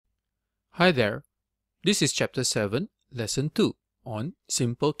Hi there, this is Chapter 7, Lesson 2 on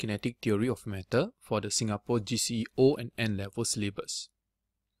Simple Kinetic Theory of Matter for the Singapore GCE O and N level syllabus.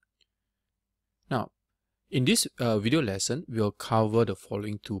 Now, in this video lesson, we will cover the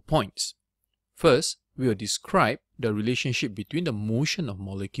following 2 points. First, we will describe the relationship between the motion of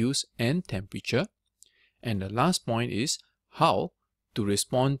molecules and temperature. And the last point is how to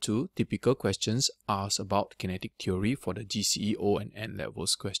respond to typical questions asked about kinetic theory for the GCE O and N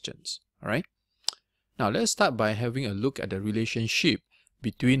levels questions. Alright, now let's start by having a look at the relationship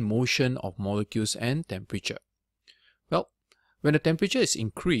between motion of molecules and temperature. Well, when the temperature is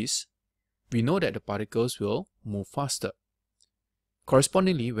increased, we know that the particles will move faster.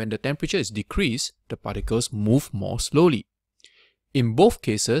 Correspondingly, when the temperature is decreased, the particles move more slowly. In both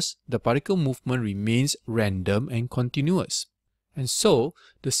cases, the particle movement remains random and continuous. And so,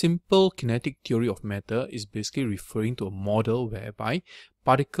 the simple kinetic theory of matter is basically referring to a model whereby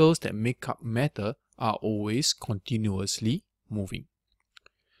particles that make up matter are always continuously moving.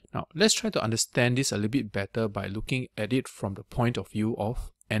 Now, let's try to understand this a little bit better by looking at it from the point of view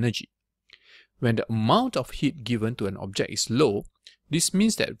of energy. When the amount of heat given to an object is low, this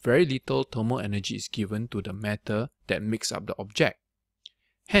means that very little thermal energy is given to the matter that makes up the object.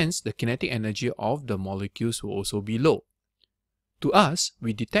 Hence, the kinetic energy of the molecules will also be low. To us,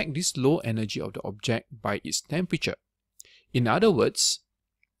 we detect this low energy of the object by its temperature. In other words,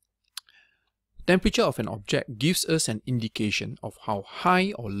 temperature of an object gives us an indication of how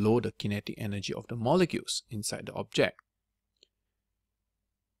high or low the kinetic energy of the molecules inside the object.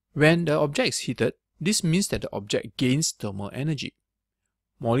 When the object is heated, this means that the object gains thermal energy.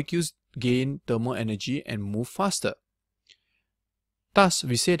 Molecules gain thermal energy and move faster. Thus,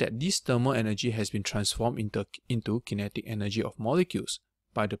 we say that this thermal energy has been transformed into kinetic energy of molecules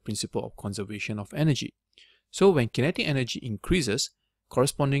by the principle of conservation of energy. So when kinetic energy increases,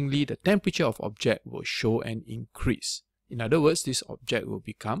 correspondingly the temperature of object will show an increase. In other words, this object will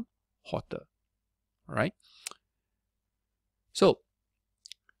become hotter. Alright? So,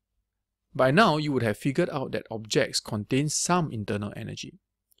 by now you would have figured out that objects contain some internal energy.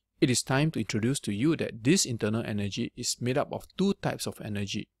 It is time to introduce to you that this internal energy is made up of 2 types of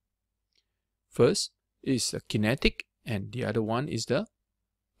energy. First is the kinetic and the other one is the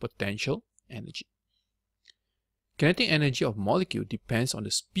potential energy. Kinetic energy of molecule depends on the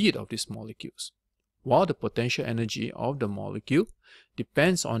speed of these molecules, while the potential energy of the molecule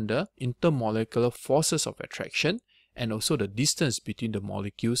depends on the intermolecular forces of attraction and also the distance between the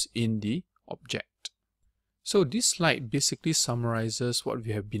molecules in the object. So this slide basically summarizes what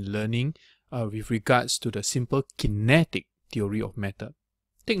we have been learning with regards to the simple kinetic theory of matter.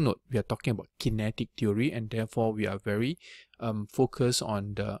 Take note, we are talking about kinetic theory and therefore we are very focused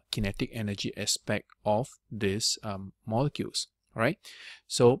on the kinetic energy aspect of these molecules. Alright,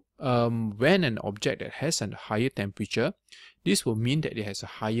 so when an object that has a higher temperature, this will mean that it has a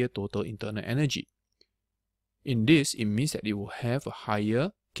higher total internal energy. In this, it means that it will have a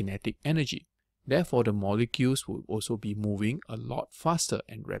higher kinetic energy. Therefore, the molecules will also be moving a lot faster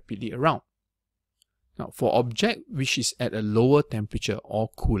and rapidly around. Now, for object which is at a lower temperature or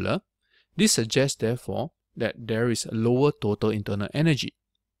cooler, this suggests therefore that there is a lower total internal energy.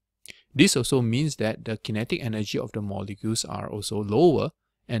 This also means that the kinetic energy of the molecules are also lower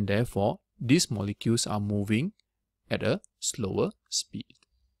and therefore these molecules are moving at a slower speed.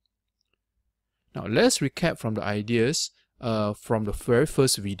 Now, let's recap from the ideas from the very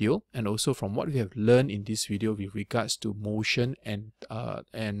first video and also from what we have learned in this video with regards to motion and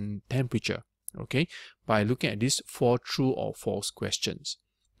temperature, okay, by looking at these 4 true or false questions.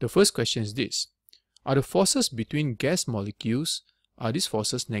 The first question is this: are the forces between gas molecules, are these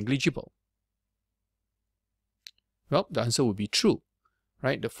forces negligible? Well, the answer would be true,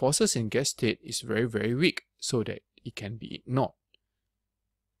 right? The forces in gas state is very, very weak, so that it can be ignored.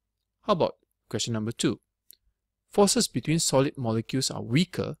 How about question number 2? Forces between solid molecules are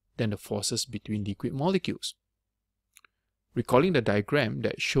weaker than the forces between liquid molecules. Recalling the diagram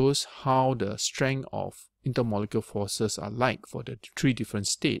that shows how the strength of intermolecular forces are like for the 3 different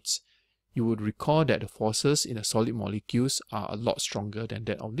states, you would recall that the forces in the solid molecules are a lot stronger than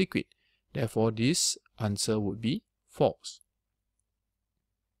that of liquid. Therefore, this answer would be false.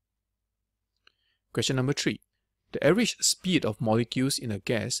 Question number 3. The average speed of molecules in a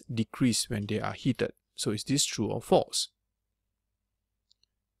gas decreases when they are heated. So is this true or false?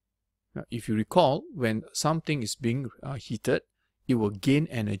 Now, if you recall, when something is being heated, it will gain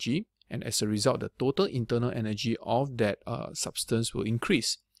energy, and as a result, the total internal energy of that substance will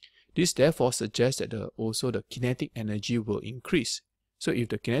increase. This therefore suggests that also the kinetic energy will increase. So if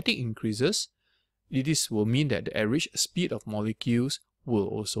the kinetic increases, this will mean that the average speed of molecules will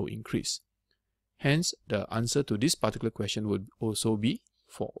also increase. Hence, the answer to this particular question would also be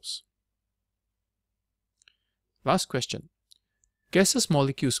false. Last question. Gaseous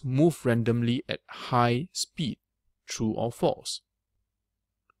molecules move randomly at high speed. True or false?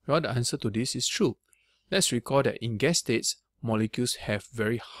 Well, the answer to this is true. Let's recall that in gas states, molecules have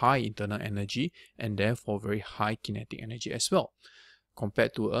very high internal energy and therefore very high kinetic energy as well,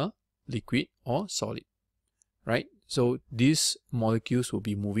 compared to a liquid or solid, right? So these molecules will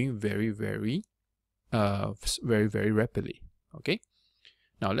be moving very rapidly. Okay.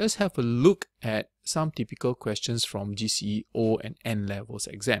 Now let's have a look at some typical questions from GCE O and N levels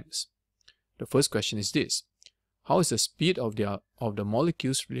exams. The first question is this: how is the speed of the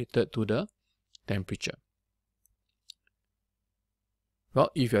molecules related to the temperature? Well,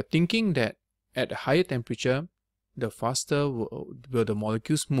 if you're thinking that at a higher temperature, the faster will the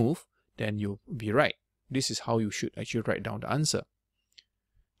molecules move, then you'll be right. This is how you should actually write down the answer.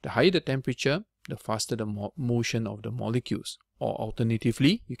 The higher the temperature, the faster the motion of the molecules. Or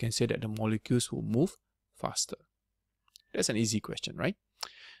alternatively, you can say that the molecules will move faster. That's an easy question, right?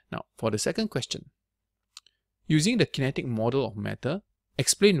 Now, for the second question. Using the kinetic model of matter,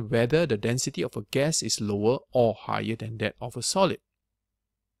 explain whether the density of a gas is lower or higher than that of a solid.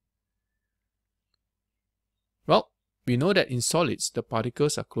 Well, we know that in solids, the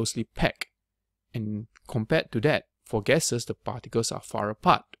particles are closely packed. And compared to that, for gases, the particles are far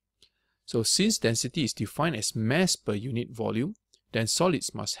apart. So since density is defined as mass per unit volume, then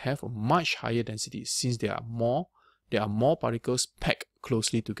solids must have a much higher density since there are more particles packed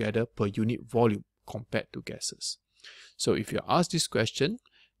closely together per unit volume compared to gases. So if you're asked this question,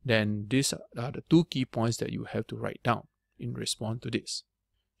 then these are the two key points that you have to write down in response to this.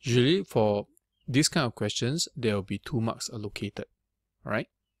 Usually for these kind of questions, there will be 2 marks allocated. Alright?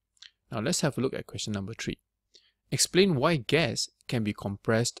 Now let's have a look at question number 3. Explain why gas can be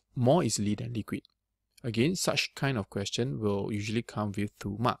compressed more easily than liquid. Again, such kind of question will usually come with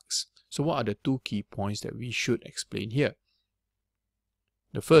 2 marks. So what are the 2 key points that we should explain here?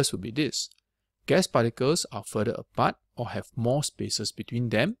 The first would be this. Gas particles are further apart or have more spaces between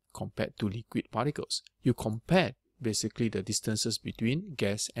them compared to liquid particles. You compare basically the distances between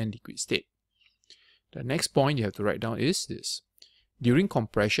gas and liquid state. The next point you have to write down is this. During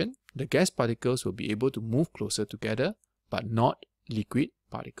compression, the gas particles will be able to move closer together, but not liquid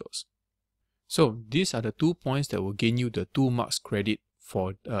particles. So these are the 2 points that will gain you the 2 marks credit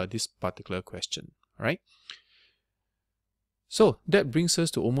for this particular question. Alright. So that brings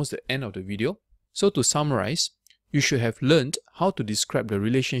us to almost the end of the video. So to summarize, you should have learned how to describe the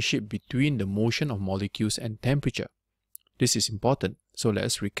relationship between the motion of molecules and temperature. This is important. So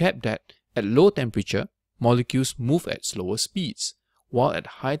let's recap that at low temperature, molecules move at slower speeds, while at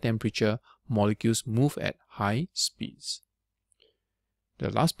high temperature, molecules move at high speeds. The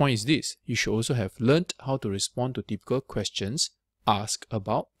last point is this. You should also have learned how to respond to typical questions asked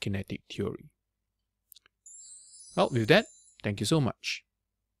about kinetic theory. Well, with that, thank you so much.